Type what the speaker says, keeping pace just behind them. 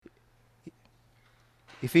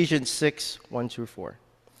Ephesians 6, 1 through 4.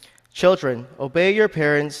 Children, obey your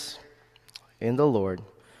parents in the Lord,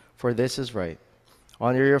 for this is right.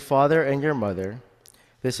 Honor your father and your mother.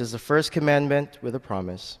 This is the first commandment with a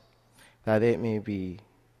promise, that it may be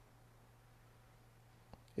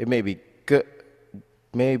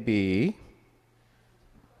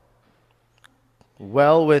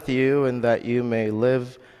well with you, and that you may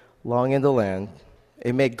live long in the land.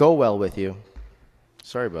 It may go well with you.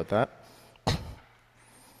 Sorry about that.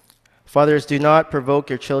 Fathers, do not provoke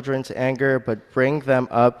your children to anger, but bring them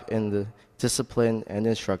up in the discipline and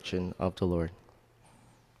instruction of the Lord.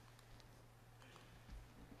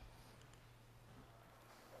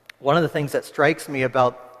 One of the things that strikes me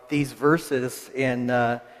about these verses in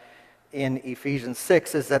Ephesians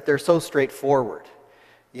 6 is that they're so straightforward.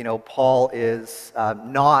 You know, Paul is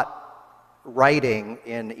not writing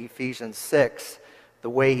in Ephesians 6 the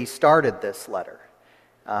way he started this letter.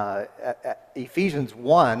 Ephesians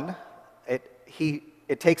 1,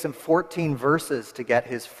 it takes him 14 verses to get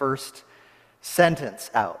his first sentence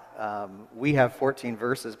out. We have 14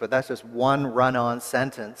 verses, but that's just one run-on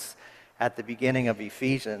sentence at the beginning of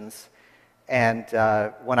Ephesians. And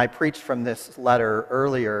when I preached from this letter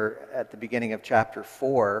earlier at the beginning of chapter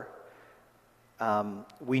 4,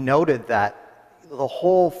 we noted that the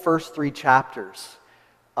whole first 3 chapters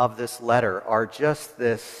of this letter are just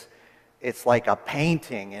this, it's like a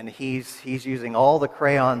painting, and he's using all the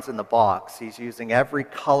crayons in the box. He's using every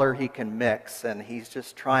color he can mix, and he's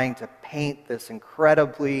just trying to paint this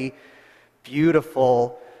incredibly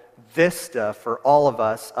beautiful vista for all of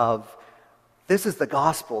us of, this is the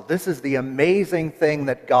gospel. This is the amazing thing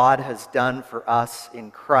that God has done for us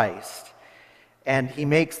in Christ. And he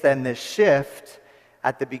makes then this shift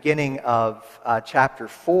at the beginning of chapter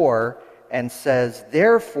 4 and says,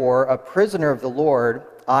 therefore, a prisoner of the Lord,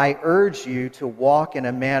 I urge you to walk in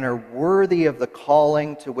a manner worthy of the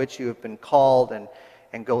calling to which you have been called,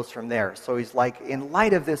 and goes from there. So he's like, in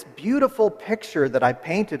light of this beautiful picture that I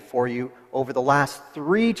painted for you over the last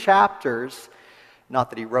 3 chapters, not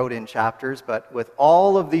that he wrote in chapters, but with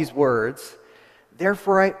all of these words,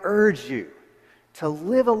 therefore I urge you to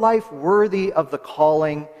live a life worthy of the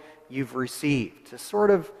calling you've received. To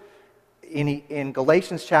sort of, in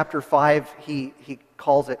Galatians chapter 5, he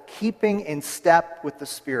calls it keeping in step with the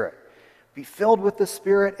Spirit. Be filled with the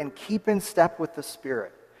Spirit and keep in step with the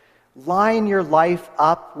Spirit. Line your life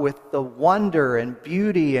up with the wonder and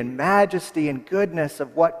beauty and majesty and goodness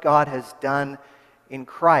of what God has done in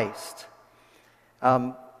Christ.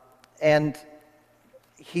 And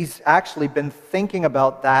he's actually been thinking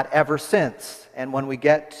about that ever since. And when we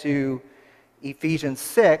get to Ephesians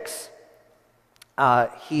 6,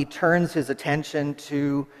 he turns his attention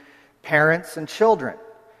to parents and children.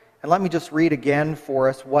 And let me just read again for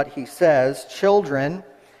us what he says. Children,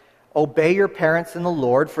 obey your parents in the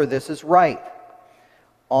Lord, for this is right.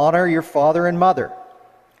 Honor your father and mother.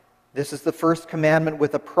 This is the first commandment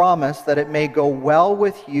with a promise that it may go well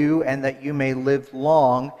with you and that you may live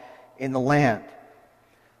long in the land.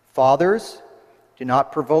 Fathers, do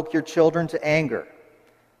not provoke your children to anger,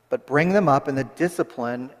 but bring them up in the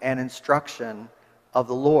discipline and instruction of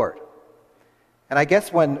the Lord. And I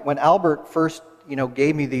guess when Albert first,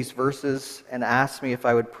 gave me these verses and asked me if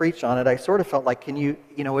I would preach on it, I sort of felt like,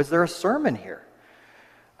 is there a sermon here?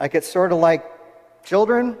 Like, it's sort of like,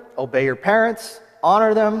 children, obey your parents,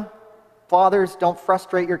 honor them. Fathers, don't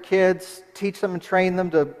frustrate your kids. Teach them and train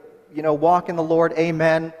them to, walk in the Lord.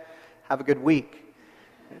 Amen. Have a good week.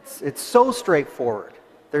 It's so straightforward.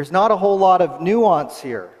 There's not a whole lot of nuance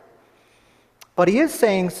here. But he is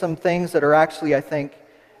saying some things that are actually, I think,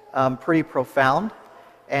 pretty profound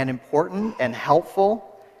and important and helpful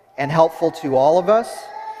to all of us.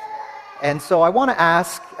 And so I want to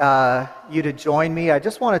ask you to join me. I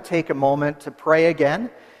just want to take a moment to pray again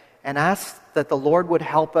and ask that the Lord would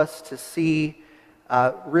help us to see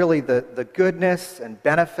really the goodness and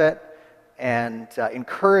benefit and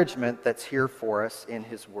encouragement that's here for us in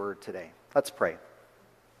his word today. Let's pray.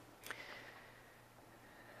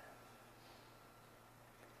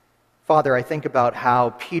 Father, I think about how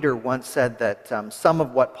Peter once said that some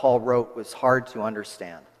of what Paul wrote was hard to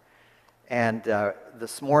understand. And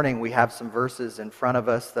this morning we have some verses in front of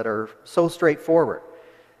us that are so straightforward.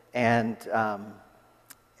 And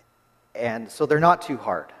so they're not too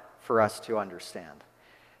hard for us to understand.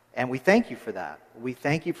 And we thank you for that. We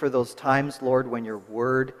thank you for those times, Lord, when your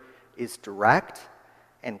word is direct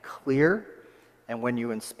and clear, and when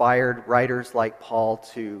you inspired writers like Paul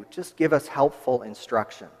to just give us helpful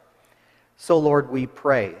instruction. So, Lord, we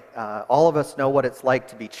pray. All of us know what it's like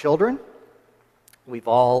to be children. We've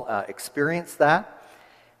all experienced that.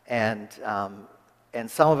 And And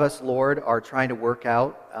some of us, Lord, are trying to work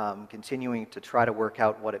out, continuing to try to work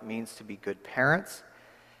out what it means to be good parents.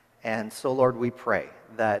 And so, Lord, we pray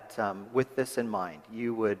that with this in mind,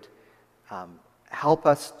 you would help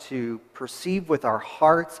us to perceive with our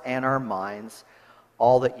hearts and our minds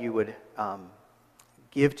all that you would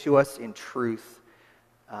give to us in truth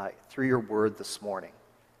through your word this morning,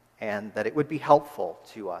 and that it would be helpful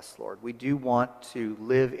to us, Lord. We do want to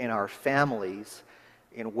live in our families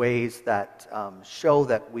in ways that show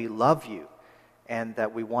that we love you and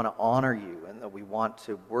that we want to honor you and that we want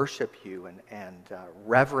to worship you and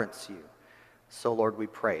reverence you. So, Lord, we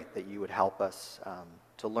pray that you would help us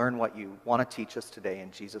to learn what you want to teach us today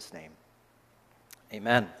in Jesus' name.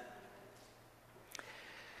 Amen.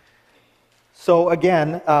 So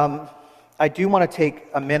again, I do want to take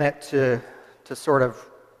a minute to sort of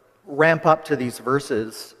ramp up to these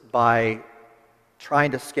verses by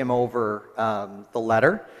trying to skim over the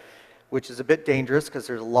letter, which is a bit dangerous because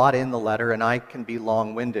there's a lot in the letter and I can be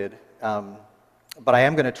long-winded. But I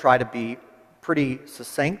am going to try to be pretty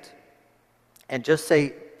succinct and just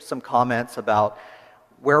say some comments about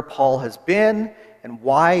where Paul has been and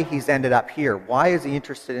why he's ended up here. Why is he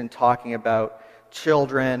interested in talking about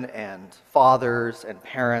children and fathers and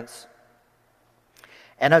parents?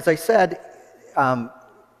 And as I said,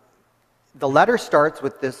 the letter starts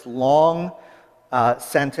with this long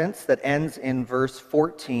sentence that ends in verse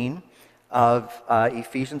 14 of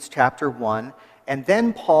Ephesians chapter 1. And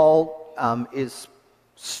then Paul is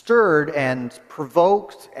stirred and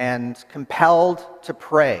provoked and compelled to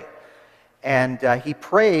pray. And he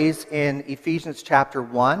prays in Ephesians chapter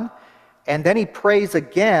 1, and then he prays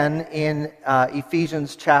again in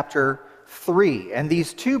Ephesians chapter 3. And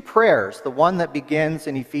these two prayers, the one that begins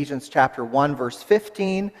in Ephesians chapter 1, verse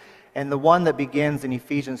 15, and the one that begins in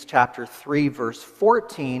Ephesians chapter 3, verse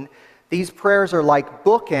 14, these prayers are like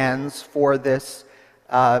bookends for this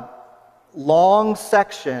long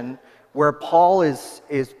section where Paul is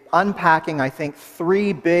unpacking, I think,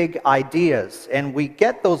 three big ideas. And we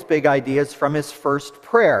get those big ideas from his first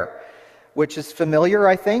prayer, which is familiar,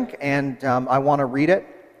 I think, and I want to read it.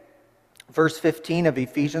 Verse 15 of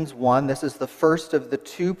Ephesians 1, this is the first of the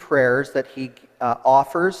two prayers that he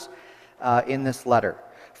offers in this letter.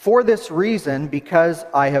 For this reason, because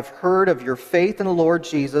I have heard of your faith in the Lord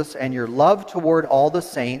Jesus and your love toward all the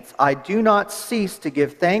saints, I do not cease to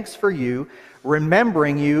give thanks for you,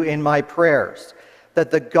 remembering you in my prayers, that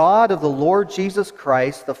the God of the Lord Jesus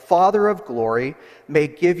Christ, the Father of glory, may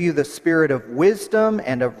give you the spirit of wisdom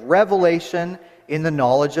and of revelation in the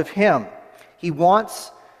knowledge of him. He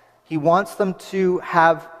wants them to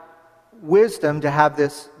have wisdom, to have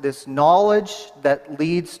this knowledge that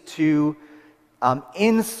leads to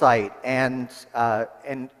insight and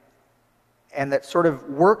that sort of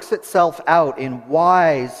works itself out in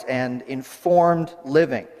wise and informed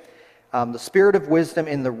living. The spirit of wisdom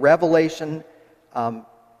in the revelation,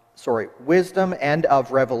 wisdom and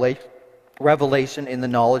of revelation in the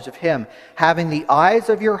knowledge of him, having the eyes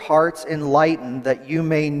of your hearts enlightened, that you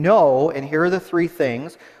may know, and here are the three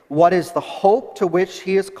things: what is the hope to which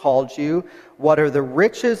he has called you, what are the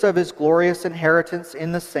riches of his glorious inheritance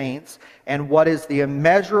in the saints, and what is the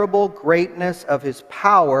immeasurable greatness of his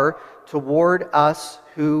power toward us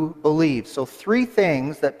who believe. So three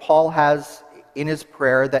things that Paul has in his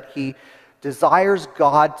prayer that he desires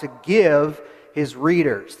God to give his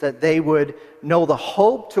readers, that they would know the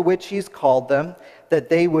hope to which he's called them, that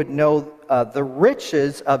they would know the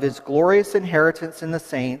riches of his glorious inheritance in the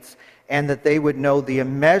saints, and that they would know the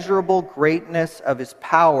immeasurable greatness of his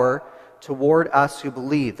power toward us who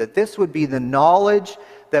believe. That this would be the knowledge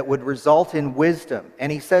that would result in wisdom.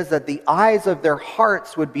 And he says that the eyes of their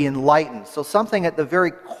hearts would be enlightened. So something at the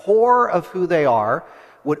very core of who they are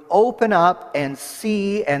would open up and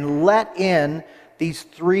see and let in these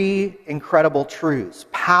three incredible truths: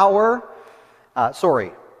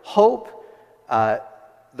 hope,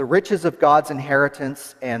 the riches of God's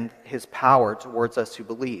inheritance, and his power towards us who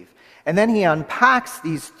believe. And then he unpacks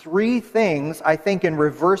these three things, I think, in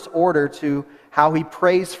reverse order to how he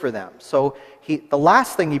prays for them. So the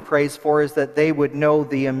last thing he prays for is that they would know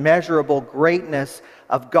the immeasurable greatness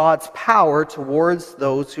of God's power towards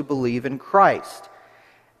those who believe in Christ.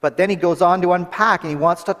 But then he goes on to unpack, and he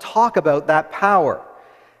wants to talk about that power.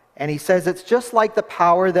 And he says it's just like the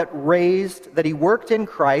power that he worked in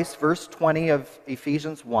Christ, verse 20 of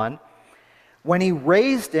Ephesians 1, when he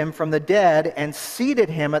raised him from the dead and seated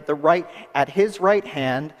him at his right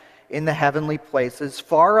hand in the heavenly places,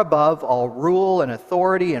 far above all rule and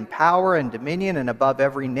authority and power and dominion, and above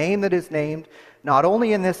every name that is named, not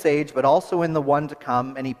only in this age, but also in the one to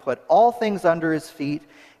come. And he put all things under his feet,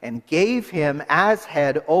 and gave him as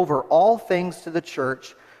head over all things to the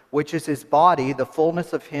church, which is his body, the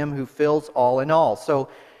fullness of him who fills all in all. So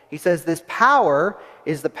he says this power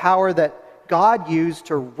is the power that God used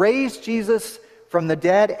to raise Jesus from the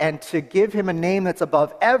dead and to give him a name that's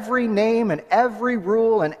above every name and every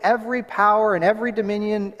rule and every power and every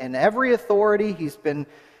dominion and every authority. He's been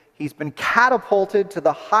catapulted to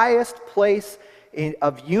the highest place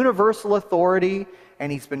of universal authority,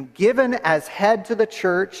 and he's been given as head to the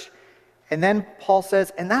church. And then Paul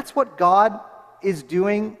says, and that's what God is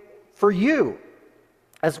doing for you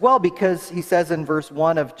as well, because he says in verse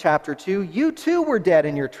 1 of chapter 2, you too were dead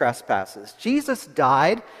in your trespasses. Jesus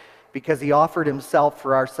died because he offered himself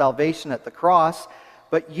for our salvation at the cross,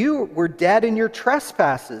 but you were dead in your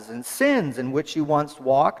trespasses and sins in which you once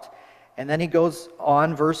walked. And then he goes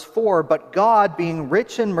on, verse 4, but God, being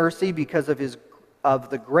rich in mercy because of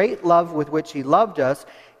the great love with which he loved us,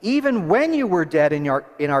 even when you were dead in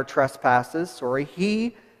our trespasses,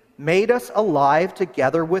 he made us alive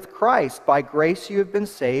together with Christ. By grace you have been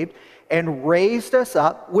saved, and raised us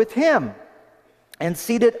up with him, and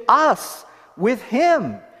seated us with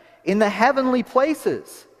him in the heavenly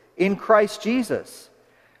places in Christ Jesus,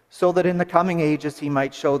 so that in the coming ages he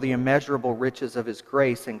might show the immeasurable riches of his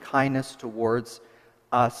grace and kindness towards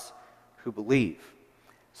us who believe.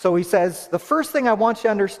 So he says, the first thing I want you to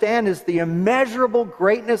understand is the immeasurable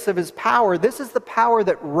greatness of his power. This is the power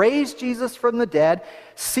that raised Jesus from the dead,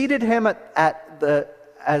 seated him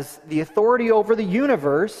as the authority over the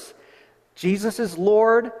universe. Jesus is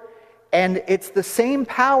Lord. And it's the same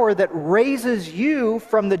power that raises you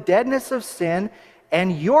from the deadness of sin,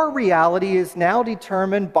 and your reality is now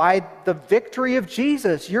determined by the victory of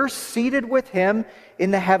Jesus. You're seated with him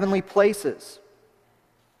in the heavenly places.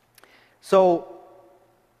 So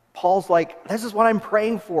Paul's like, this is what I'm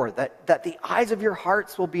praying for, that the eyes of your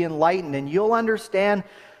hearts will be enlightened, and you'll understand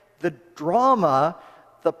the drama,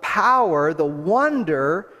 the power, the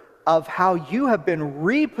wonder of how you have been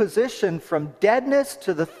repositioned from deadness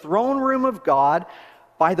to the throne room of God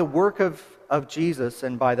by the work of Jesus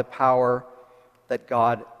and by the power that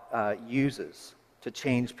God uses to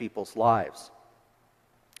change people's lives.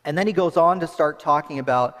 And then he goes on to start talking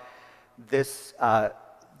about this,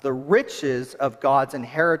 the riches of God's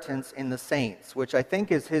inheritance in the saints, which I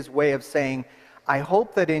think is his way of saying, I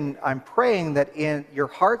hope that I'm praying that in your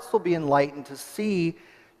hearts will be enlightened to see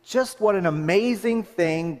just what an amazing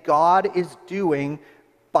thing God is doing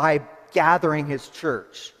by gathering his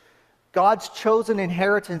church. God's chosen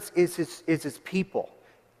inheritance is his people.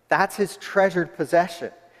 That's his treasured possession.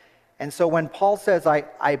 And so when Paul says,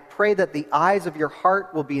 I pray that the eyes of your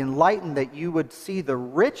heart will be enlightened, that you would see the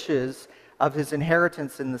riches of his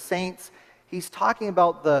inheritance in the saints, he's talking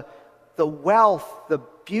about the wealth, the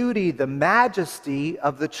beauty, the majesty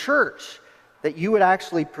of the church, that you would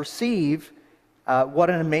actually perceive what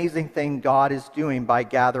an amazing thing God is doing by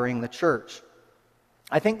gathering the church.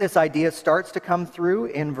 I think this idea starts to come through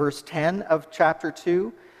in verse 10 of chapter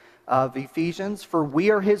 2 of Ephesians. For we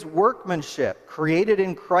are his workmanship, created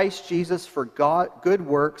in Christ Jesus for good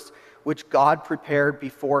works, which God prepared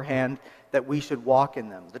beforehand that we should walk in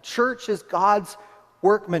them. The church is God's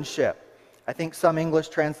workmanship. I think some English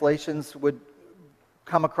translations would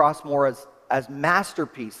come across more as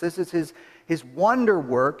masterpiece. This is his wonder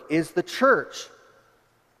work is the church.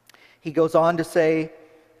 He goes on to say,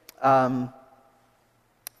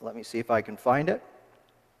 let me see if I can find it.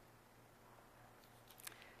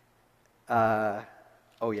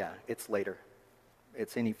 Oh yeah, it's later.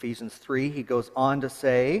 It's in Ephesians 3. He goes on to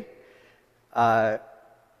say,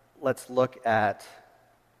 let's look at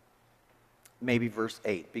maybe verse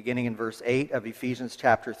 8. Beginning in verse 8 of Ephesians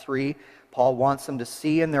chapter 3, Paul wants them to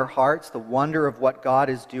see in their hearts the wonder of what God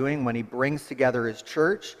is doing when he brings together his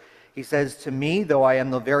church. He says, to me, though I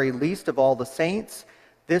am the very least of all the saints,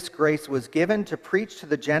 this grace was given to preach to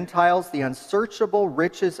the Gentiles the unsearchable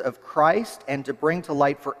riches of Christ, and to bring to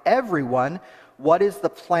light for everyone what is the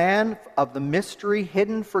plan of the mystery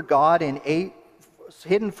hidden for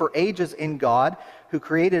ages in God, who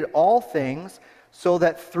created all things, so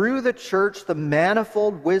that through the church the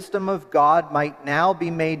manifold wisdom of God might now be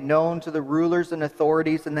made known to the rulers and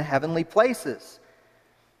authorities in the heavenly places.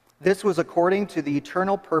 This was according to the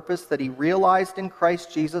eternal purpose that he realized in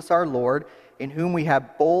Christ Jesus our Lord, in whom we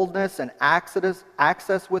have boldness and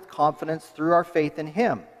access with confidence through our faith in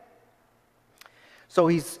him. So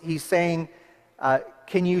he's saying,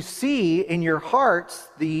 can you see in your hearts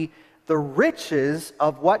the riches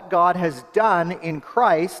of what God has done in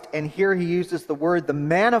Christ? And here he uses the word, the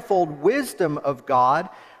manifold wisdom of God,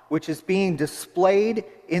 which is being displayed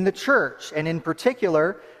in the church. And in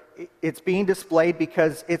particular, it's being displayed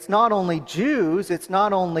because it's not only Jews, it's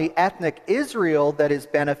not only ethnic Israel that is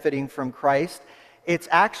benefiting from Christ, it's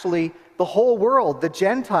actually the whole world, the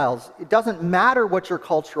Gentiles. It doesn't matter what your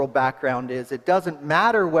cultural background is. It doesn't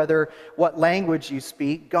matter what language you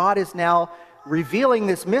speak. God is now revealing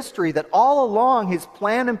this mystery that all along his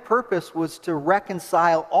plan and purpose was to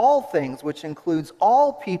reconcile all things, which includes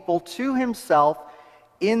all people, to himself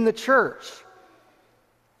in the church.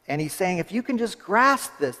 And he's saying, if you can just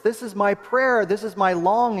grasp this, this is my prayer, this is my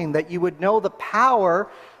longing, that you would know the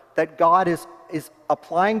power that God is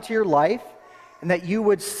applying to your life, and that you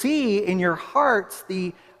would see in your hearts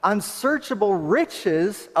the unsearchable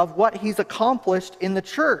riches of what he's accomplished in the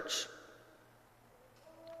church.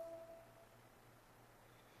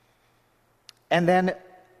 And then,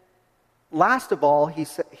 last of all,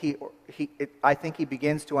 I think he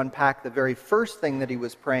begins to unpack the very first thing that he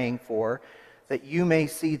was praying for, that you may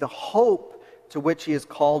see the hope to which he has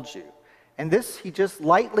called you. And this, he just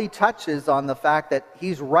lightly touches on the fact that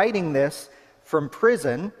he's writing this from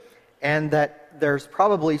prison, and that there's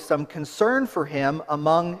probably some concern for him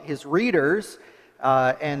among his readers,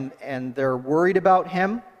 and they're worried about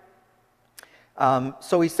him.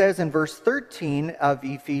 So he says in verse 13 of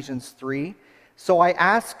Ephesians 3, "So I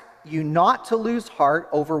ask you not to lose heart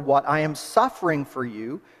over what I am suffering for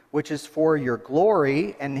you, which is for your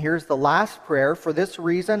glory." And here's the last prayer: "For this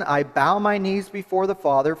reason I bow my knees before the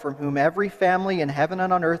Father, from whom every family in heaven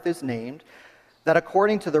and on earth is named, that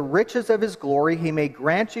according to the riches of his glory he may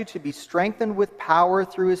grant you to be strengthened with power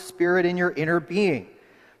through his Spirit in your inner being,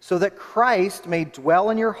 so that Christ may dwell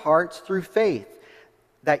in your hearts through faith,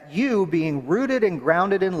 that you, being rooted and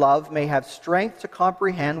grounded in love, may have strength to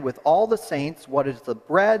comprehend with all the saints what is the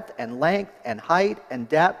breadth and length and height and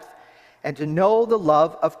depth, and to know the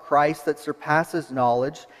love of Christ that surpasses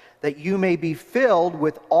knowledge, that you may be filled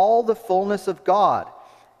with all the fullness of God.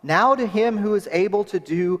 Now to him who is able to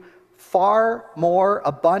do far more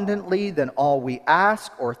abundantly than all we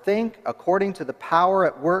ask or think, according to the power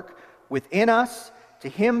at work within us, to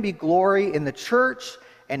him be glory in the church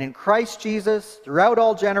and in Christ Jesus throughout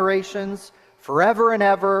all generations, forever and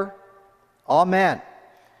ever. Amen."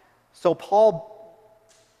 So Paul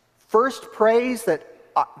first prays that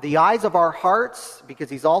the eyes of our hearts, because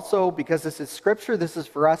this is scripture, this is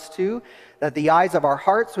for us too, that the eyes of our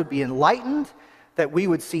hearts would be enlightened, that we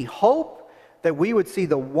would see hope, that we would see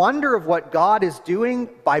the wonder of what God is doing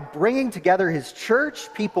by bringing together his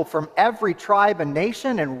church, people from every tribe and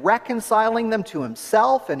nation, and reconciling them to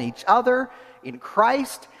himself and each other in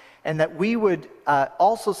Christ, and that we would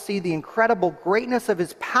also see the incredible greatness of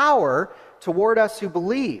his power toward us who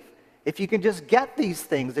believe. If you can just get these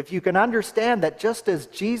things, if you can understand that just as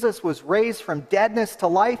Jesus was raised from deadness to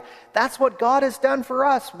life, that's what God has done for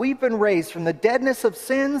us. We've been raised from the deadness of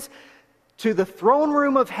sins to the throne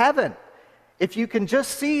room of heaven. If you can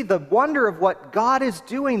just see the wonder of what God is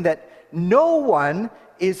doing, that no one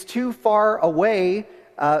is too far away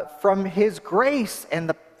from his grace and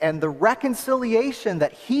the reconciliation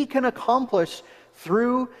that he can accomplish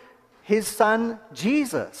through his son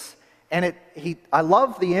Jesus. And I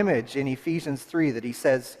love the image in Ephesians 3 that he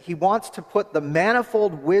says he wants to put the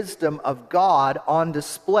manifold wisdom of God on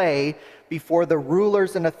display before the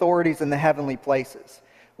rulers and authorities in the heavenly places.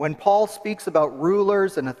 When Paul speaks about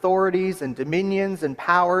rulers and authorities and dominions and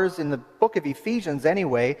powers in the book of Ephesians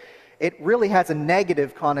anyway, it really has a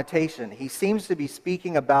negative connotation. He seems to be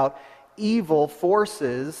speaking about evil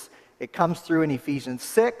forces. It comes through in Ephesians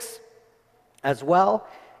 6 as well.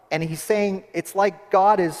 And he's saying it's like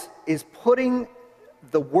God is putting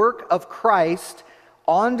the work of Christ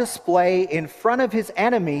on display in front of his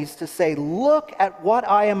enemies to say, look at what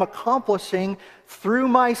I am accomplishing through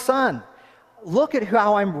my son. Look at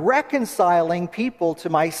how I'm reconciling people to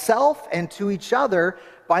myself and to each other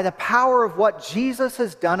by the power of what Jesus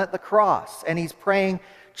has done at the cross. And he's praying,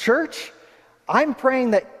 church, I'm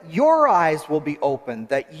praying that your eyes will be opened,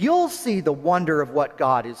 that you'll see the wonder of what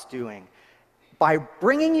God is doing by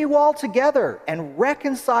bringing you all together and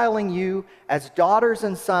reconciling you as daughters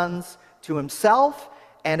and sons to himself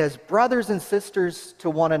and as brothers and sisters to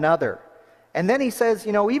one another. And then he says,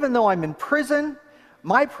 even though I'm in prison,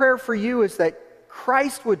 my prayer for you is that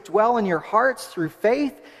Christ would dwell in your hearts through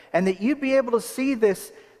faith, and that you'd be able to see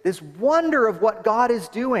this wonder of what God is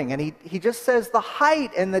doing. And he just says the height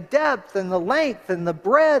and the depth and the length and the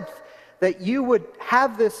breadth, that you would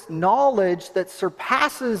have this knowledge that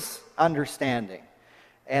surpasses understanding.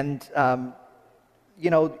 And,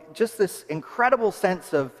 just this incredible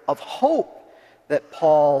sense of hope that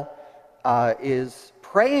Paul is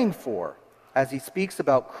praying for as he speaks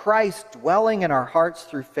about Christ dwelling in our hearts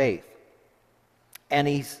through faith. And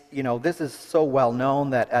this is so well known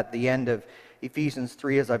that at the end of Ephesians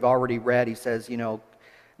 3, as I've already read, he says,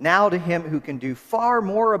 now to him who can do far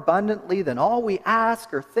more abundantly than all we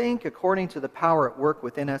ask or think, according to the power at work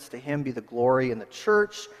within us, to him be the glory in the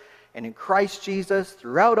church and in Christ Jesus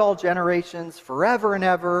throughout all generations, forever and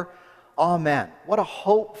ever. Amen. What a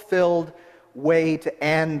hope-filled way to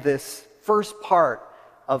end this first part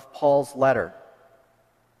of Paul's letter.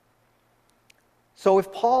 So if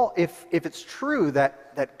it's true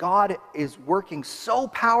that God is working so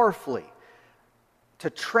powerfully to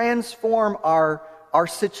transform our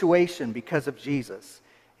situation because of Jesus,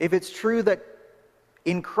 if it's true that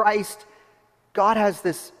in Christ God has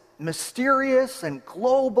this mysterious and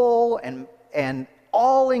global and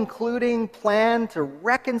all-including plan to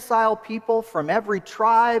reconcile people from every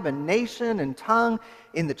tribe and nation and tongue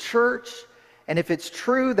in the church, and if it's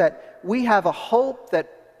true that we have a hope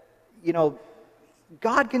that,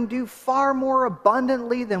 God can do far more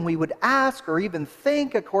abundantly than we would ask or even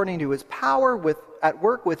think according to his power at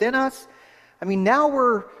work within us, now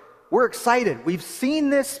we're excited. We've seen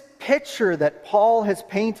this picture that Paul has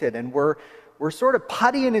painted, and we're sort of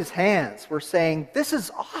putty in his hands. We're saying, this is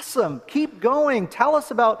awesome. Keep going. Tell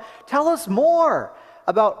us more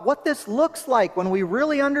about what this looks like when we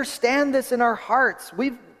really understand this in our hearts.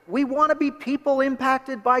 We want to be people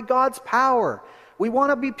impacted by God's power. We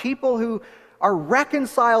want to be people who are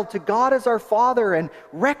reconciled to God as our Father and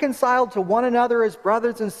reconciled to one another as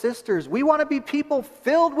brothers and sisters. We want to be people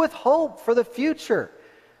filled with hope for the future.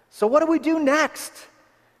 So what do we do next?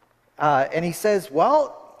 And he says,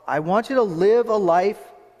 I want you to live a life,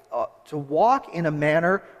 to walk in a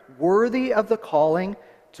manner worthy of the calling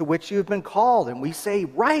to which you've been called. And we say,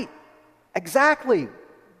 right, exactly.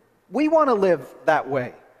 We want to live that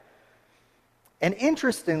way. And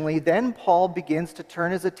interestingly, then Paul begins to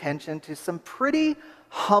turn his attention to some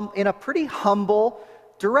in a pretty humble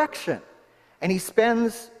direction. And he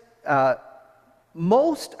spends all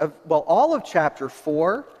of chapter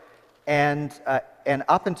 4 and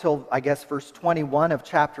up until, I guess, verse 21 of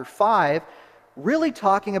chapter 5, really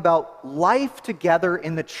talking about life together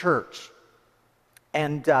in the church.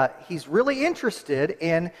 And he's really interested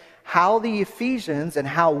in how the Ephesians and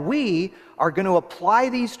how we are going to apply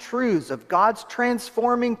these truths of God's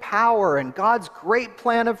transforming power and God's great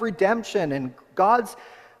plan of redemption and God's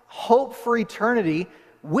hope for eternity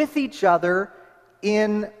with each other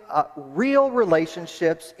in real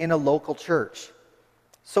relationships in a local church.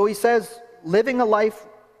 So he says, living a life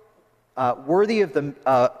worthy of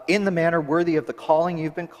in the manner worthy of the calling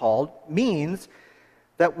you've been called means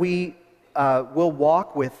that we will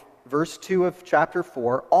walk with, verse 2 of chapter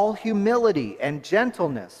 4, all humility and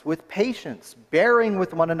gentleness, with patience, bearing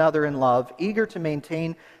with one another in love, eager to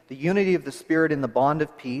maintain the unity of the Spirit in the bond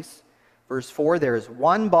of peace. Verse 4, there is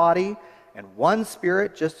one body and one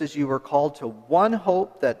Spirit, just as you were called to one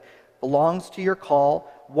hope that belongs to your call,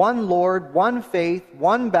 one Lord, one faith,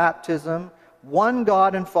 one baptism, one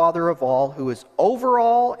God and Father of all, who is over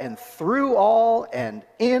all and through all and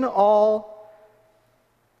in all.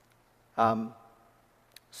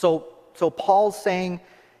 So Paul's saying,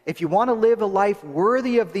 if you want to live a life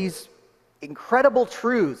worthy of these incredible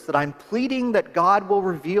truths that I'm pleading that God will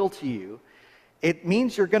reveal to you, it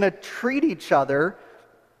means you're going to treat each other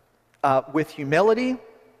with humility,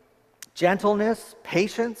 gentleness,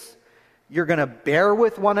 patience. You're going to bear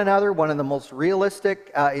with one another. One of the most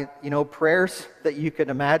realistic, prayers that you could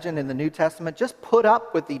imagine in the New Testament. Just put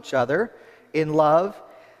up with each other in love,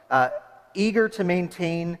 eager to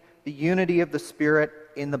maintain the unity of the Spirit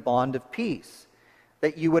in the bond of peace.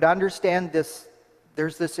 That you would understand this,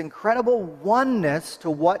 there's this incredible oneness to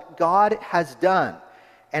what God has done.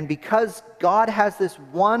 And because God has this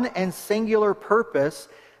one and singular purpose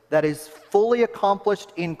that is fully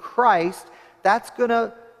accomplished in Christ, that's going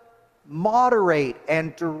to moderate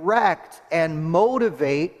and direct and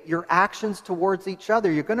motivate your actions towards each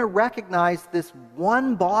other. You're going to recognize this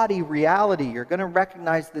one body reality. You're going to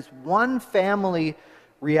recognize this one family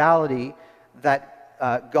reality that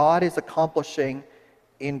God is accomplishing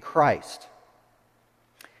in Christ.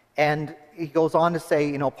 And he goes on to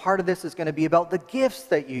say, part of this is going to be about the gifts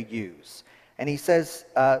that you use. And he says,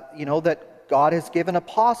 that God has given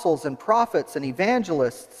apostles and prophets and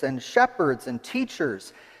evangelists and shepherds and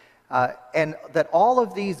teachers. And that all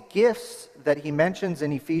of these gifts that he mentions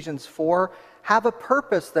in Ephesians 4 have a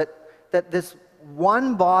purpose, that this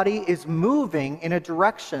one body is moving in a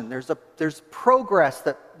direction. There's progress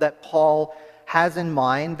that Paul has in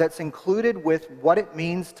mind that's included with what it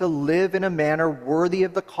means to live in a manner worthy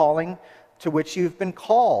of the calling to which you've been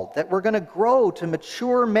called, that we're going to grow to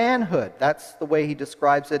mature manhood. That's the way he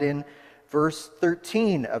describes it in verse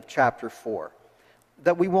 13 of chapter 4.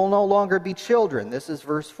 that we will no longer be children. This is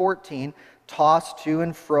verse 14. Tossed to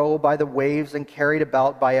and fro by the waves and carried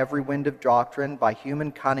about by every wind of doctrine, by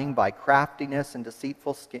human cunning, by craftiness and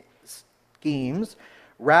deceitful schemes.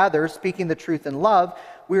 Rather, speaking the truth in love,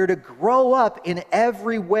 we are to grow up in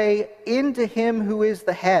every way into him who is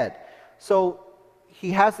the head. So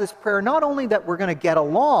he has this prayer not only that we're going to get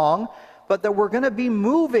along, but that we're going to be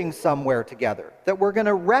moving somewhere together, that we're going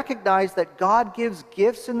to recognize that God gives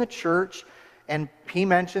gifts in the church, and he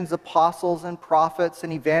mentions apostles and prophets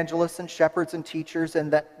and evangelists and shepherds and teachers,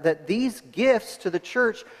 and that these gifts to the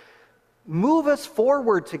church move us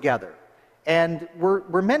forward together. And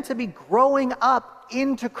we're meant to be growing up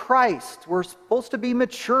into Christ. We're supposed to be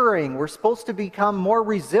maturing. We're supposed to become more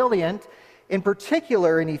resilient, in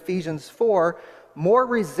particular in Ephesians 4, more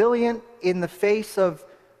resilient in the face of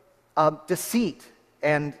deceit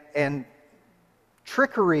and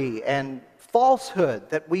trickery and falsehood,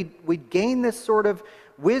 that we'd gain this sort of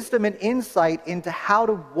wisdom and insight into how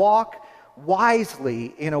to walk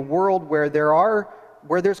wisely in a world where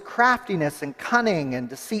there's craftiness and cunning and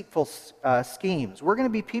deceitful schemes. We're going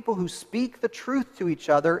to be people who speak the truth to each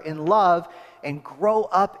other in love and grow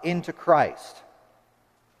up into Christ.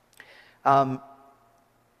 And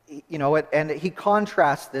he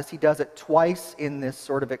contrasts this. He does it twice in this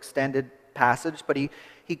sort of extended passage, but he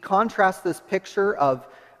contrasts this picture of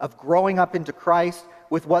growing up into Christ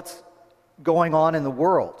with what's going on in the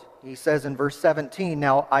world. He says in verse 17,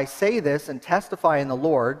 "Now I say this and testify in the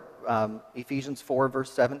Lord," Ephesians 4,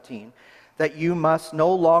 verse 17, "that you must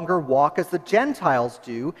no longer walk as the Gentiles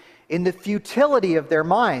do in the futility of their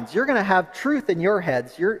minds." You're going to have truth in your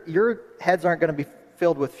heads. Your heads aren't going to be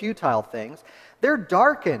filled with futile things. They're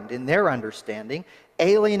darkened in their understanding,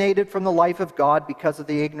 alienated from the life of God because of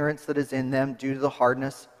the ignorance that is in them due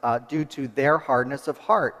to their hardness of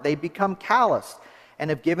heart. They become calloused and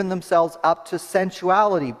have given themselves up to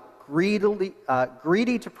sensuality,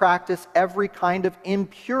 greedy to practice every kind of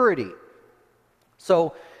impurity.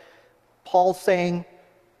 So Paul's saying,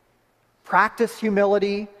 practice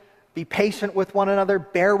humility, be patient with one another,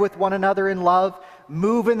 bear with one another in love,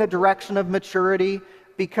 move in the direction of maturity,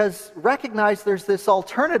 because recognize there's this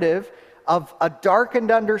alternative of a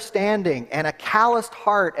darkened understanding and a calloused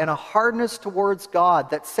heart and a hardness towards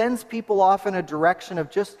God that sends people off in a direction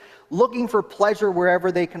of just looking for pleasure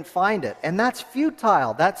wherever they can find it. And that's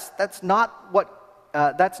futile. That's not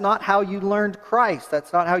how you learned Christ.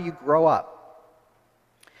 That's not how you grow up.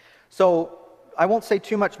 So I won't say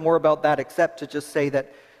too much more about that except to just say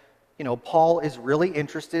that, Paul is really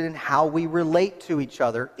interested in how we relate to each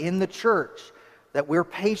other in the church, that we're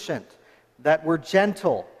patient, that we're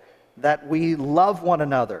gentle, that we love one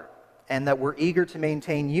another, and that we're eager to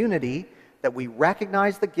maintain unity, that we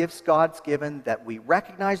recognize the gifts God's given, that we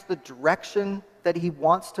recognize the direction that he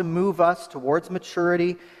wants to move us towards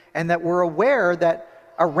maturity, and that we're aware that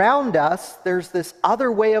around us there's this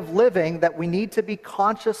other way of living that we need to be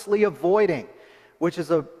consciously avoiding, which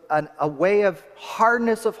is a way of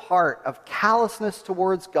hardness of heart, of callousness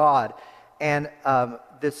towards God, and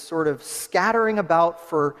this sort of scattering about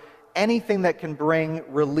for anything that can bring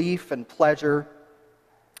relief and pleasure,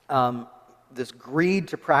 this greed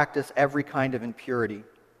to practice every kind of impurity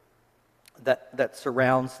that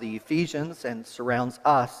surrounds the Ephesians and surrounds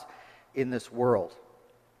us in this world.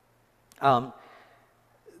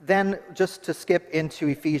 Then, just to skip into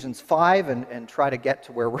Ephesians 5 and try to get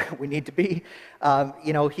to where we need to be,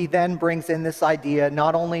 he then brings in this idea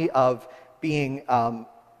not only of being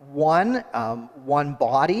one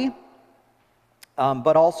body,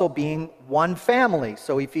 but also being one family.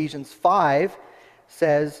 So Ephesians 5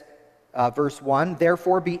 says, verse 1,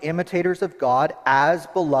 "Therefore be imitators of God as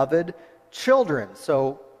beloved children."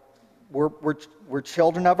 So we're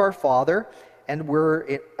children of our Father, and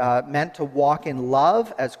we're meant to walk in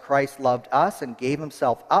love as Christ loved us and gave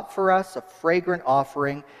himself up for us, a fragrant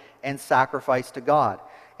offering and sacrifice to God.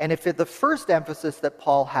 And if the first emphasis that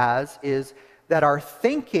Paul has is that our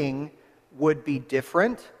thinking would be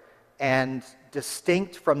different and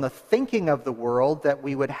distinct from the thinking of the world, that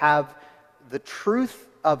we would have the truth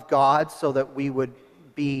of God so that we would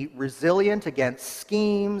be resilient against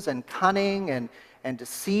schemes and cunning and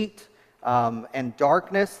deceit and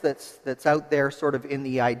darkness that's out there sort of in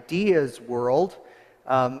the ideas world.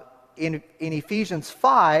 In Ephesians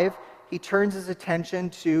 5, he turns his attention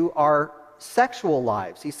to our sexual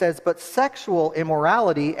lives. He says, "But sexual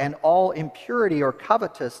immorality and all impurity or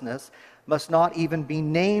covetousness must not even be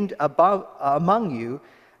named among you,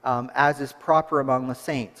 as is proper among the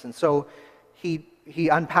saints." And so he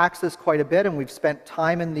unpacks this quite a bit, and we've spent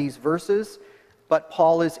time in these verses, but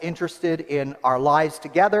Paul is interested in our lives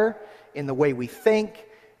together, in the way we think,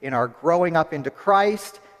 in our growing up into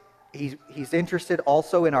Christ. He's interested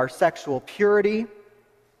also in our sexual purity.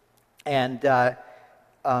 And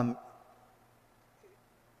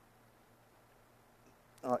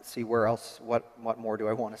let's see, where else, what more do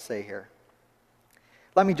I want to say here?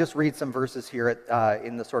 Let me just read some verses here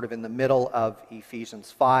in the middle of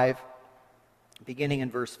Ephesians 5, beginning in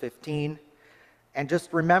verse 15. And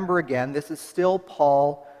just remember again, this is still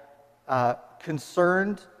Paul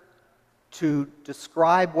concerned to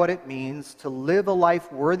describe what it means to live a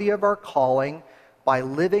life worthy of our calling by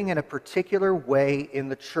living in a particular way in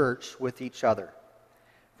the church with each other.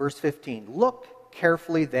 Verse 15, look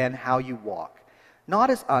carefully then how you walk, not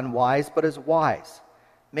as unwise, but as wise,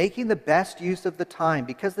 making the best use of the time,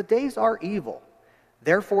 because the days are evil.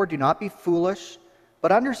 Therefore do not be foolish,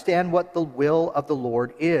 but understand what the will of the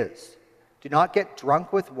Lord is. Do not get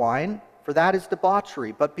drunk with wine, for that is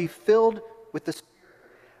debauchery, but be filled with the Spirit,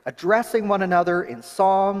 addressing one another in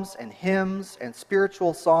psalms and hymns and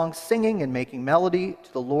spiritual songs, singing and making melody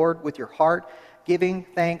to the Lord with your heart, giving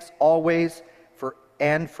thanks always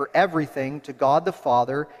for everything to God the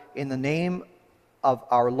Father in the name of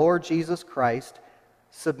our Lord Jesus Christ,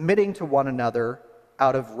 submitting to one another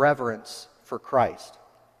out of reverence for Christ.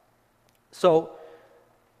 So,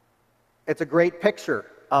 it's a great picture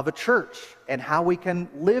of a church and how we can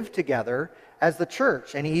live together as the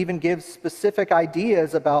church. And he even gives specific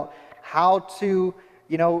ideas about how to,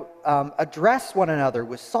 address one another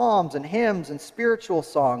with psalms and hymns and spiritual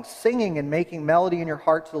songs, singing and making melody in your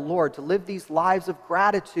heart to the Lord, to live these lives of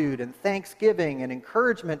gratitude and thanksgiving and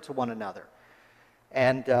encouragement to one another.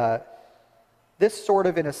 And this sort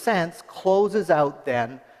of, in a sense, closes out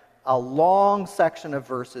then a long section of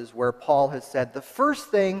verses where Paul has said the first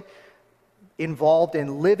thing involved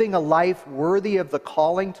in living a life worthy of the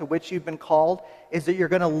calling to which you've been called is that you're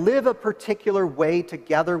going to live a particular way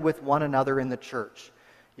together with one another in the church.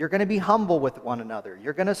 You're going to be humble with one another.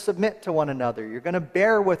 You're going to submit to one another. You're going to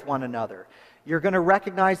bear with one another. You're going to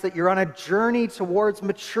recognize that you're on a journey towards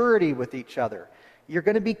maturity with each other. You're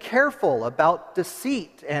going to be careful about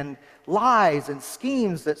deceit and lies and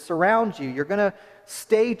schemes that surround you. You're going to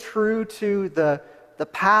stay true to the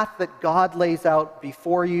path that God lays out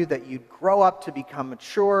before you, that you grow up to become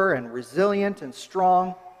mature and resilient and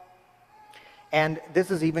strong. And this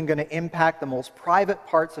is even going to impact the most private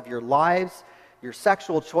parts of your lives. Your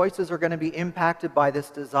sexual choices are going to be impacted by this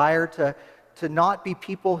desire to not be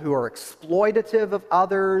people who are exploitative of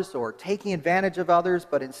others or taking advantage of others,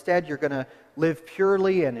 but instead you're going to live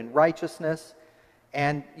purely and in righteousness.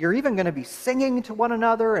 And you're even going to be singing to one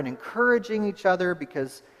another and encouraging each other,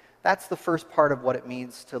 because that's the first part of what it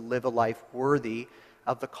means to live a life worthy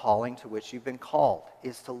of the calling to which you've been called,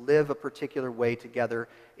 is to live a particular way together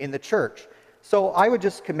in the church. So I would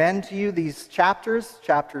just commend to you these chapters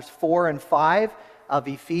 4 and 5 of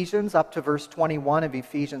Ephesians, up to verse 21 of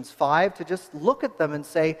Ephesians 5, to just look at them and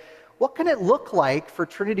say, what can it look like for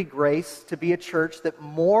Trinity Grace to be a church that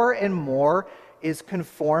more and more is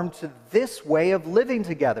conformed to this way of living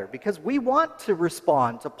together? Because we want to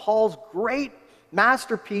respond to Paul's great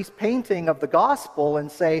masterpiece painting of the gospel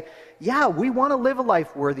and say, yeah, we want to live a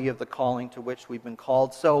life worthy of the calling to which we've been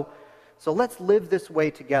called. So let's live this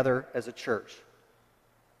way together as a church.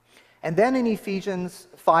 And then in Ephesians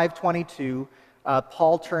 5:22,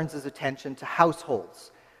 Paul turns his attention to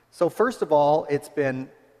households. So first of all, it's been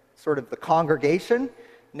sort of the congregation.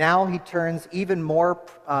 Now he turns even more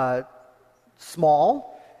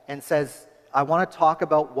small and says, I want to talk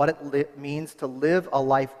about what it means to live a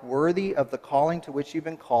life worthy of the calling to which you've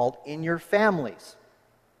been called in your families.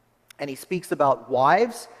 And he speaks about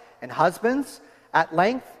wives and husbands at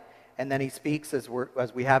length. And then he speaks, as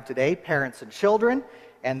we have today, parents and children.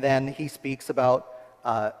 And then he speaks about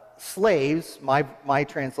slaves. My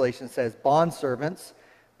translation says bondservants,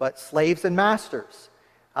 but slaves and masters.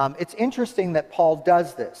 It's interesting that Paul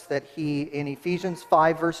does this, that he, in Ephesians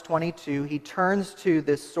 5, verse 22, he turns to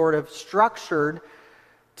this sort of structured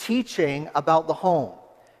teaching about the home.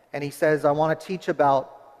 And he says, I want to teach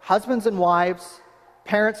about husbands and wives,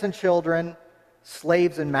 parents and children,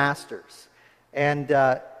 slaves and masters. And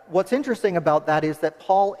what's interesting about that is that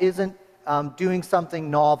Paul isn't doing something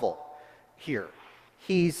novel here.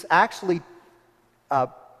 He's actually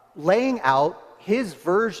laying out his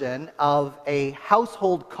version of a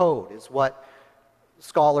household code, is what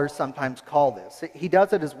scholars sometimes call this. He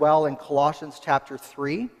does it as well in Colossians chapter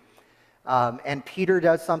 3, and Peter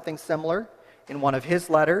does something similar in one of his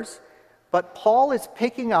letters. But Paul is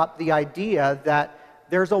picking up the idea that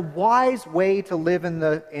there's a wise way to live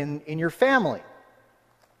in your family.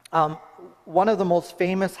 One of the most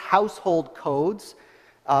famous household codes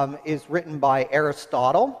is written by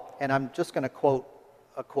Aristotle, and I'm just going to quote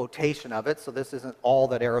a quotation of it, so this isn't all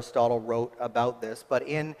that Aristotle wrote about this, but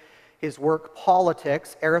in his work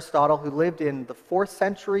Politics, Aristotle, who lived in the 4th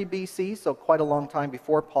century BC, so quite a long time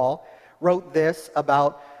before Paul, wrote this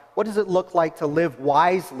about what does it look like to live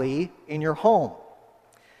wisely in your home.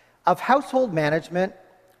 Of household management,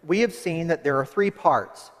 we have seen that there are 3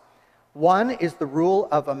 parts. One is the rule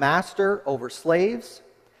of a master over slaves,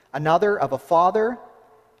 another of a father,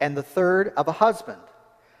 and the third of a husband.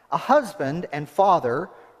 A husband and father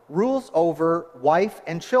rules over wife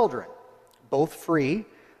and children, both free,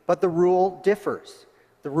 but the rule differs.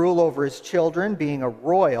 The rule over his children being a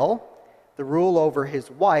royal, the rule over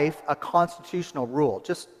his wife a constitutional rule.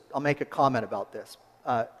 I'll make a comment about this.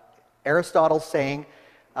 Aristotle's saying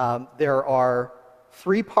there are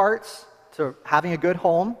 3 parts to having a good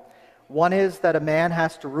home. One is that a man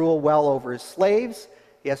has to rule well over his slaves.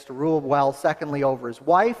 He has to rule well, secondly, over his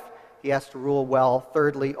wife. He has to rule well,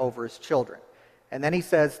 thirdly, over his children. And then he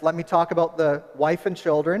says, let me talk about the wife and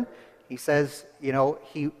children. He says, he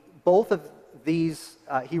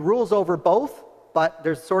rules over both, but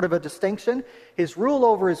there's sort of a distinction. His rule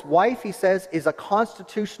over his wife, he says, is a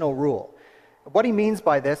constitutional rule. What he means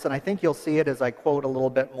by this, and I think you'll see it as I quote a little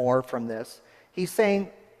bit more from this, he's saying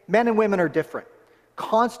men and women are different.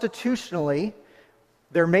 Constitutionally,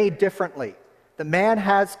 they're made differently. The man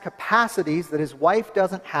has capacities that his wife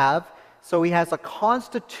doesn't have, so he has a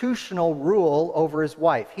constitutional rule over his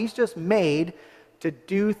wife. He's just made to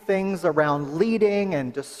do things around leading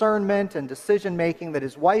and discernment and decision-making that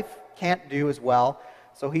his wife can't do as well,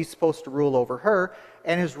 so he's supposed to rule over her.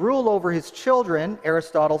 And his rule over his children,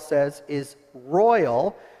 Aristotle says, is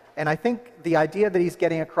royal. And I think the idea that he's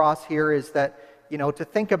getting across here is that, to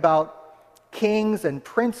think about kings and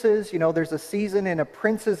princes, there's a season in a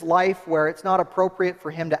prince's life where it's not appropriate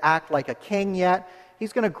for him to act like a king yet.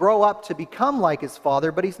 He's going to grow up to become like his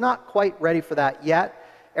father, but he's not quite ready for that yet.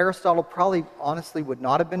 Aristotle probably honestly would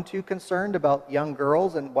not have been too concerned about young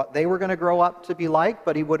girls and what they were going to grow up to be like,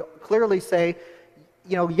 but he would clearly say,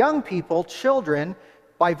 young people, children,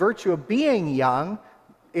 by virtue of being young,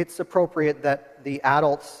 it's appropriate that the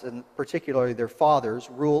adults, and particularly their fathers,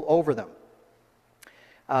 rule over them.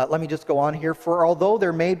 Let me just go on here. For although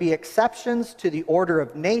there may be exceptions to the order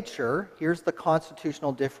of nature, here's the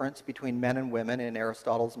constitutional difference between men and women in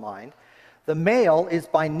Aristotle's mind. The male is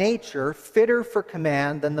by nature fitter for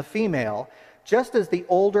command than the female, just as the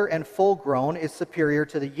older and full-grown is superior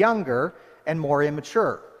to the younger and more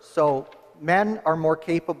immature. So men are more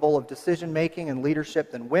capable of decision-making and leadership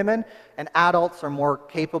than women, and adults are more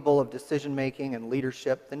capable of decision-making and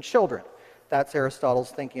leadership than children. That's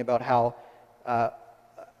Aristotle's thinking about how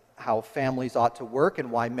families ought to work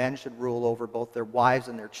and why men should rule over both their wives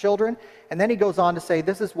and their children. And then he goes on to say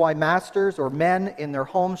this is why masters or men in their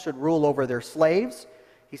homes should rule over their slaves.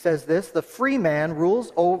 He says this, the free man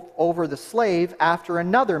rules over the slave after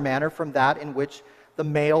another manner from that in which the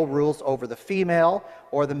male rules over the female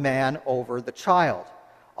or the man over the child.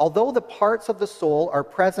 Although the parts of the soul are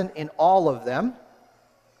present in all of them,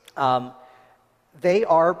 they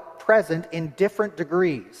are present in different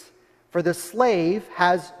degrees. For the slave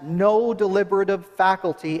has no deliberative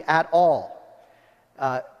faculty at all.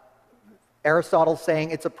 Aristotle's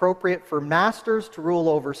saying it's appropriate for masters to rule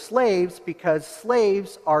over slaves because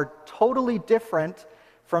slaves are totally different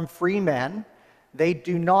from free men. They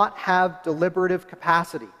do not have deliberative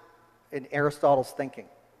capacity in Aristotle's thinking.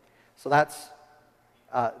 So that's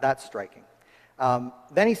striking.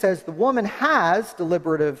 Then he says the woman has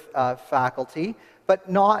deliberative faculty, but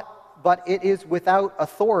it is without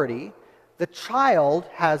authority. The child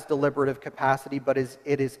has deliberative capacity, but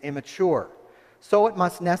it is immature. So it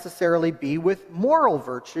must necessarily be with moral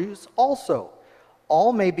virtues also.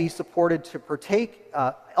 All may be supposed to partake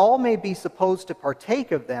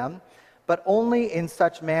of them, but only in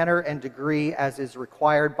such manner and degree as is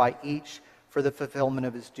required by each for the fulfillment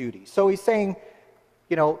of his duty. So he's saying,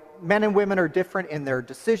 men and women are different in their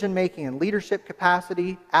decision-making and leadership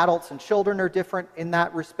capacity. Adults and children are different in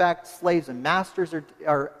that respect. Slaves and masters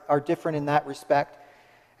are different in that respect.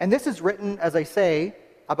 And this is written, as I say,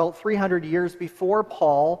 about 300 years before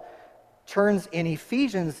Paul turns in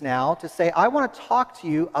Ephesians now to say, I want to talk to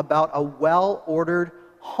you about a well-ordered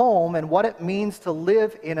home and what it means to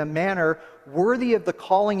live in a manner worthy of the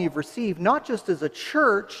calling you've received, not just as a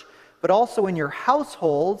church, but also in your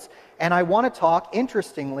households. And I want to talk,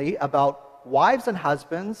 interestingly, about wives and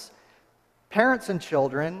husbands, parents and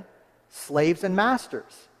children, slaves and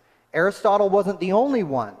masters. Aristotle wasn't the only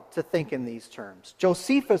one to think in these terms.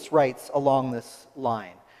 Josephus writes along this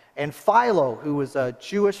line. And Philo, who was a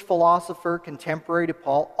Jewish philosopher contemporary to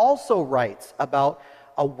Paul, also writes about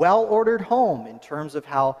a well-ordered home in terms of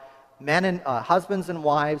how husbands and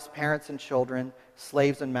wives, parents and children,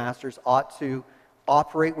 slaves and masters ought to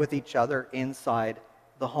operate with each other inside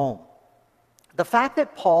the home. The fact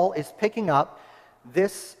that Paul is picking up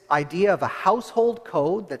this idea of a household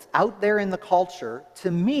code that's out there in the culture,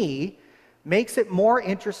 to me, makes it more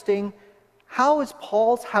interesting. How is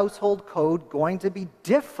Paul's household code going to be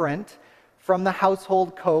different from the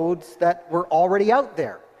household codes that were already out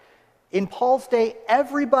there? In Paul's day,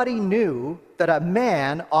 everybody knew that a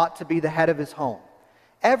man ought to be the head of his home.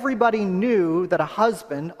 Everybody knew that a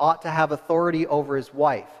husband ought to have authority over his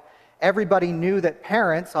wife. Everybody knew that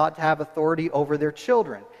parents ought to have authority over their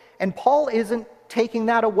children. And Paul isn't taking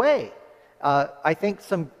that away. I think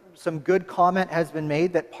some good comment has been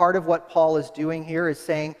made that part of what Paul is doing here is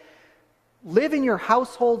saying, live in your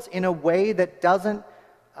households in a way that doesn't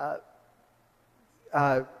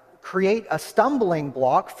create a stumbling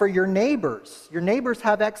block for your neighbors. Your neighbors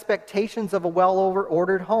have expectations of a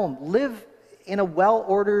well-ordered home. Live in a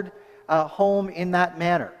well-ordered home in that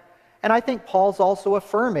manner. And I think Paul's also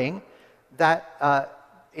affirming that,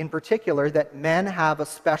 in particular, that men have a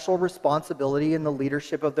special responsibility in the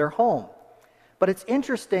leadership of their home. But it's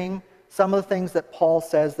interesting, some of the things that Paul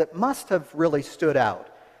says that must have really stood out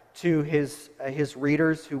to his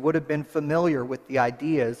readers who would have been familiar with the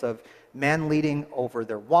ideas of men leading over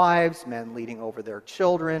their wives, men leading over their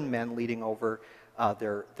children, men leading over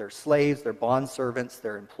their slaves, their bondservants,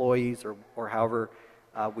 their employees, or however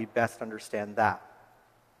we best understand that.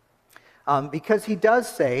 Because he does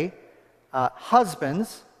say,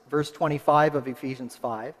 husbands, verse 25 of Ephesians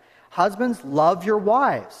 5, husbands, love your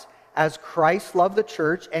wives, as Christ loved the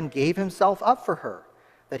church and gave himself up for her,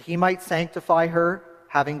 that he might sanctify her,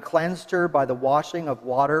 having cleansed her by the washing of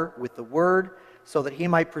water with the word, so that he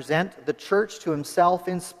might present the church to himself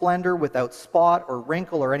in splendor, without spot or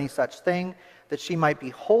wrinkle or any such thing, that she might be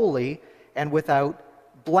holy and without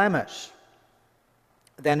blemish.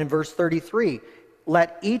 Then in verse 33,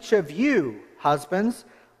 let each of you, husbands,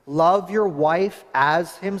 love your wife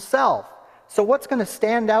as himself. So what's going to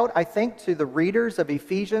stand out, I think, to the readers of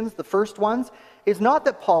Ephesians, the first ones, is not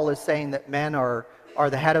that Paul is saying that men are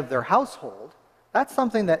the head of their household. That's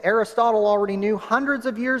something that Aristotle already knew hundreds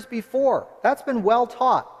of years before. That's been well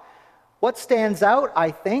taught. What stands out,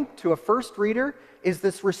 I think, to a first reader is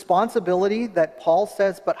this responsibility that Paul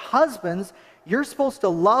says, but husbands, you're supposed to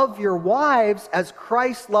love your wives as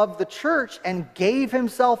Christ loved the church and gave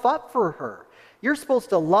himself up for her. You're supposed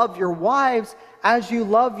to love your wives as you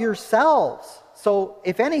love yourselves. So,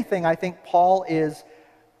 if anything, I think Paul is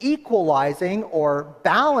equalizing or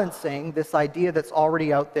balancing this idea that's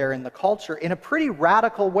already out there in the culture in a pretty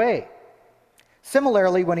radical way.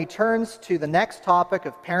 Similarly, when he turns to the next topic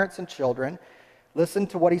of parents and children, listen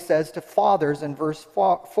to what he says to fathers in verse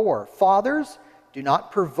 4. Fathers, do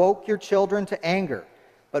not provoke your children to anger,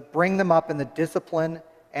 but bring them up in the discipline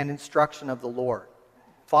and instruction of the Lord.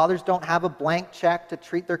 Fathers don't have a blank check to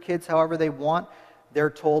treat their kids however they want. They're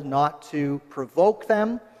told not to provoke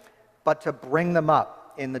them, but to bring them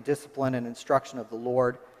up in the discipline and instruction of the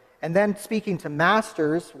Lord. And then speaking to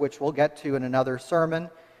masters, which we'll get to in another sermon,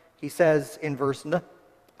 he says in verse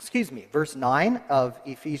 9 of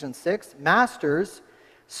Ephesians 6, masters,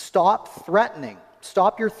 stop threatening.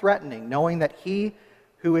 Stop your threatening, knowing that he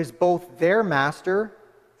who is both their master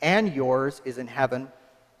and yours is in heaven.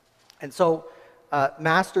 And so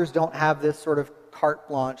masters don't have this sort of carte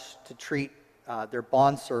blanche to treat their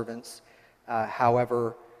bondservants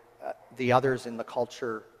however the others in the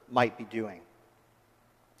culture might be doing.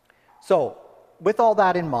 So, with all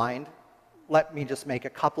that in mind, let me just make a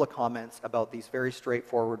couple of comments about these very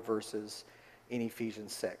straightforward verses in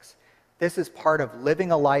Ephesians 6. This is part of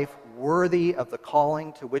living a life worthy of the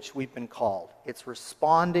calling to which we've been called. It's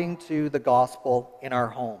responding to the gospel in our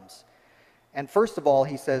homes. And first of all,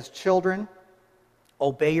 he says, children,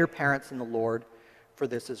 obey your parents in the Lord, for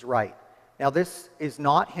this is right. Now, this is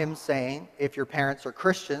not him saying, if your parents are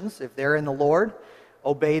Christians, if they're in the Lord,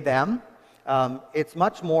 obey them. It's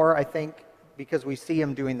much more, I think, because we see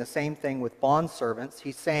him doing the same thing with bondservants.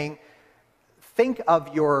 He's saying, think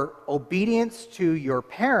of your obedience to your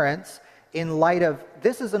parents in light of,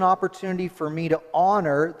 this is an opportunity for me to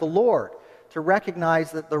honor the Lord, to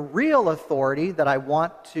recognize that the real authority that I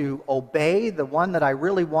want to obey, the one that I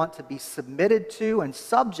really want to be submitted to and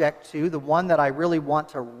subject to, the one that I really want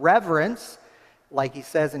to reverence, like he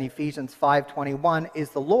says in Ephesians 5:21, is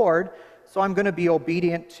the Lord, so I'm going to be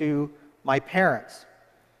obedient to my parents.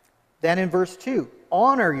 Then in verse 2,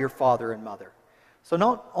 honor your father and mother. So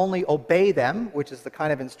not only obey them, which is the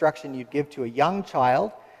kind of instruction you'd give to a young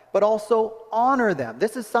child, but also honor them.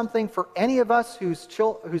 This is something for any of us whose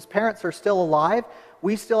parents are still alive.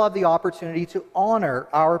 We still have the opportunity to honor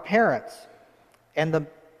our parents. And the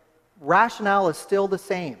rationale is still the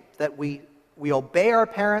same, that we obey our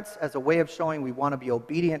parents as a way of showing we want to be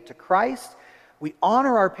obedient to Christ. We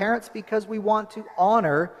honor our parents because we want to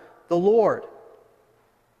honor the Lord.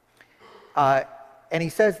 And he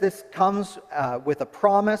says this comes with a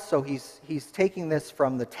promise, so he's taking this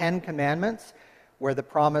from the 10 Commandments, where the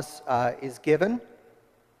promise is given.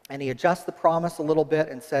 And he adjusts the promise a little bit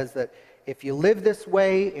and says that if you live this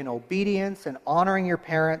way in obedience and honoring your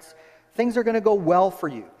parents, things are going to go well for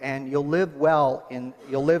you, and you'll live long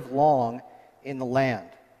in the land.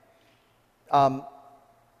 And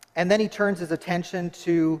then he turns his attention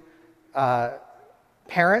to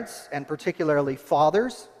parents, and particularly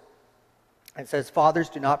fathers. It says, "Fathers,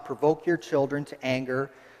 do not provoke your children to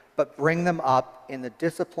anger, but bring them up in the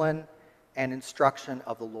discipline and instruction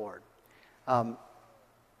of the Lord."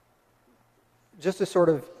 Just to sort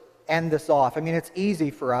of end this off, I mean, it's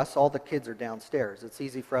easy for us, all the kids are downstairs, it's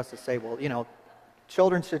easy for us to say, well,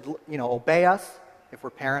 children should, obey us if we're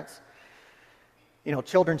parents.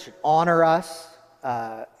 Children should honor us.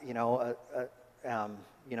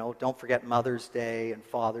 Don't forget Mother's Day and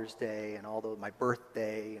Father's Day and my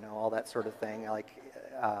birthday, all that sort of thing.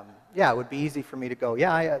 It would be easy for me to go,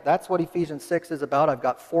 that's what Ephesians 6 is about. I've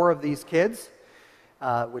got 4 of these kids,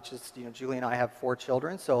 which is, Julie and I have 4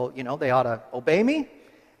 children, so, they ought to obey me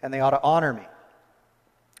and they ought to honor me.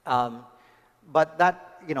 But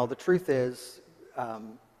that, the truth is,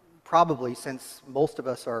 probably since most of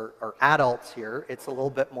us are adults here, it's a little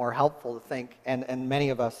bit more helpful to think, and many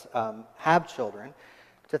of us have children,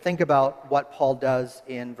 to think about what Paul does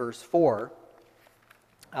in verse 4.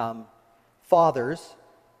 Fathers,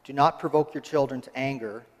 do not provoke your children to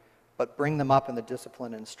anger, but bring them up in the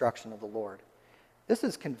discipline and instruction of the Lord. This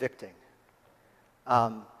is convicting.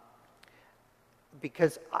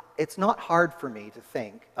 Because it's not hard for me to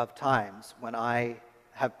think of times when I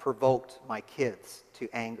have provoked my kids to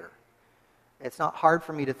anger. It's not hard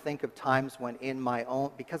for me to think of times when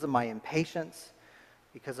because of my impatience,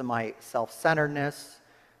 because of my self-centeredness,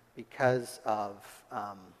 because of,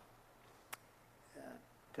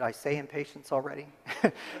 did I say impatience already?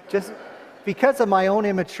 Just because of my own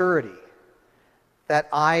immaturity, that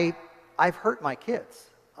I've hurt my kids.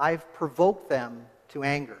 I've provoked them to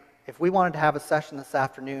anger. If we wanted to have a session this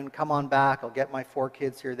afternoon, come on back. I'll get my 4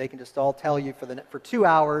 kids here. They can just all tell you for 2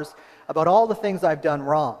 hours about all the things I've done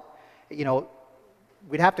wrong.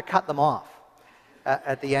 We'd have to cut them off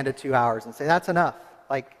at the end of 2 hours and say, that's enough.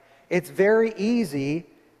 It's very easy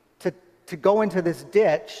to go into this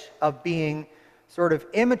ditch of being sort of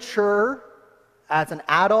immature as an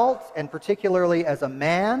adult, and particularly as a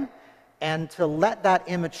man, and to let that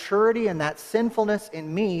immaturity and that sinfulness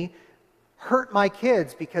in me hurt my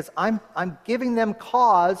kids, because I'm giving them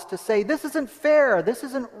cause to say, this isn't fair, this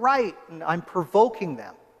isn't right, and I'm provoking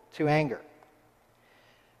them to anger.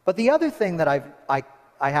 But the other thing that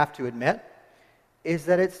I have to admit is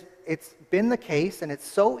that it's been the case, and it's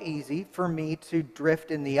so easy for me to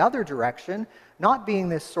drift in the other direction, not being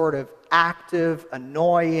this sort of active,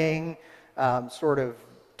 annoying, sort of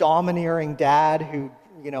domineering dad who,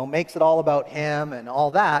 makes it all about him and all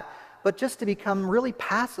that, but just to become really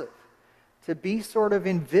passive, to be sort of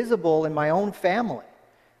invisible in my own family,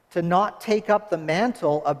 to not take up the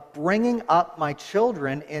mantle of bringing up my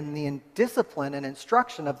children in the discipline and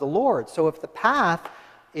instruction of the Lord. So if the path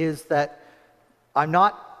is that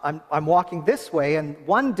I'm walking this way, and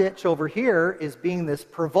one ditch over here is being this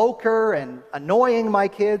provoker and annoying my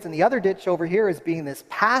kids, and the other ditch over here is being this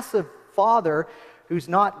passive father who's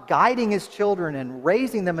not guiding his children and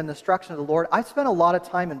raising them in the instruction of the Lord, I spent a lot of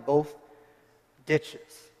time in both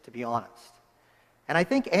ditches, to be honest. And I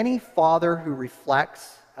think any father who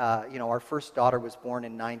reflects, our first daughter was born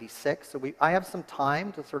in 96, so I have some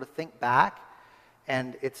time to sort of think back,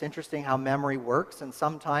 and it's interesting how memory works, and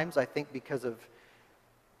sometimes I think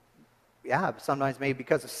sometimes maybe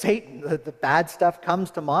because of Satan, the bad stuff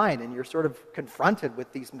comes to mind, and you're sort of confronted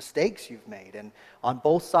with these mistakes you've made, and on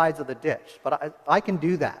both sides of the ditch. But I can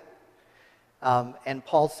do that. And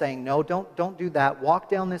Paul's saying, no, don't do that. Walk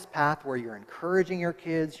down this path where you're encouraging your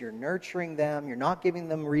kids, you're nurturing them, you're not giving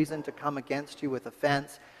them reason to come against you with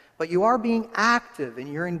offense, but you are being active,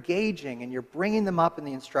 and you're engaging, and you're bringing them up in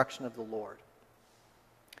the instruction of the Lord.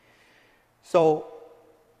 So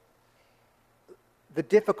the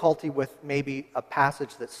difficulty with maybe a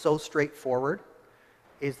passage that's so straightforward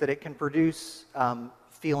is that it can produce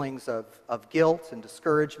feelings of guilt and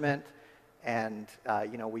discouragement, and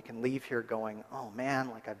we can leave here going, oh man,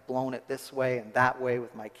 I've blown it this way and that way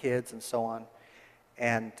with my kids and so on.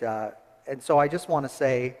 And so I just want to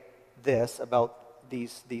say this about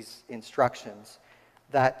these instructions,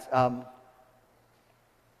 that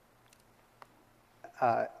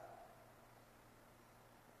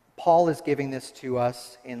Paul is giving this to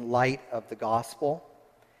us in light of the gospel.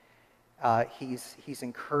 He's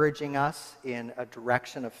encouraging us in a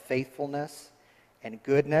direction of faithfulness and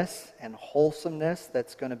goodness and wholesomeness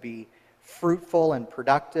that's going to be fruitful and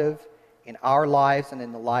productive in our lives and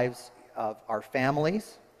in the lives of our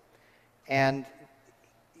families. And,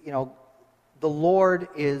 you know, the Lord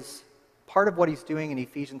is, part of what he's doing in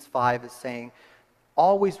Ephesians 5 is saying,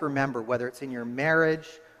 always remember, whether it's in your marriage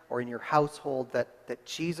or in your household, that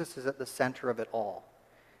Jesus is at the center of it all.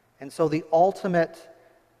 And so the ultimate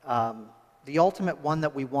one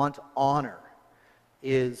that we want to honor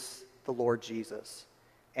is the Lord Jesus.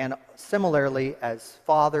 And similarly, as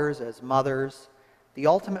fathers, as mothers, the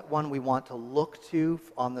ultimate one we want to look to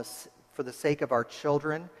for the sake of our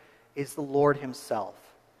children is the Lord himself.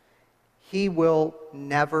 He will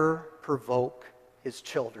never provoke his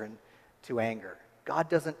children to anger. God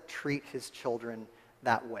doesn't treat his children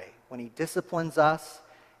that way. When he disciplines us,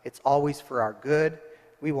 it's always for our good.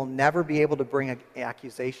 We will never be able to bring an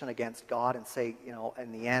accusation against God and say, you know,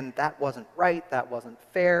 in the end, that wasn't right, that wasn't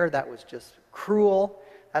fair, that was just cruel.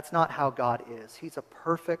 That's not how God is. He's a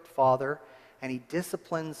perfect Father, and he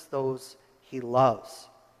disciplines those he loves.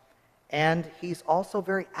 And he's also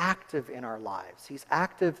very active in our lives. He's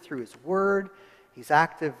active through his word. He's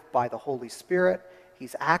active by the Holy Spirit.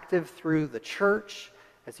 He's active through the church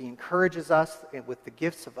as he encourages us with the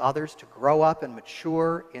gifts of others to grow up and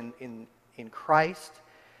mature in Christ.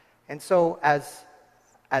 And so as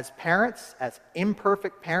parents, as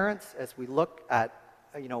imperfect parents, as we look at,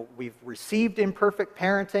 you know, we've received imperfect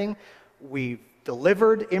parenting, we've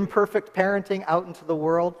delivered imperfect parenting out into the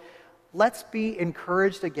world, let's be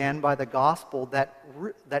encouraged again by the gospel that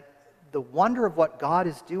the wonder of what God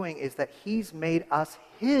is doing is that he's made us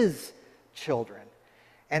his children.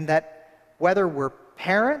 And that whether we're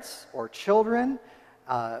parents or children,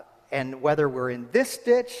 and whether we're in this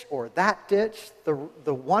ditch or that ditch,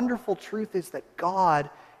 the wonderful truth is that God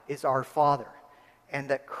is our Father, and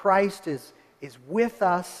that Christ is with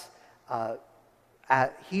us.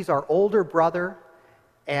 He's our older brother,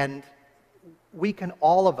 and we can,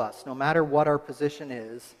 all of us, no matter what our position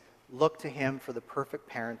is, look to him for the perfect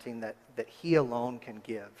parenting that he alone can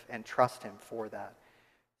give and trust him for that.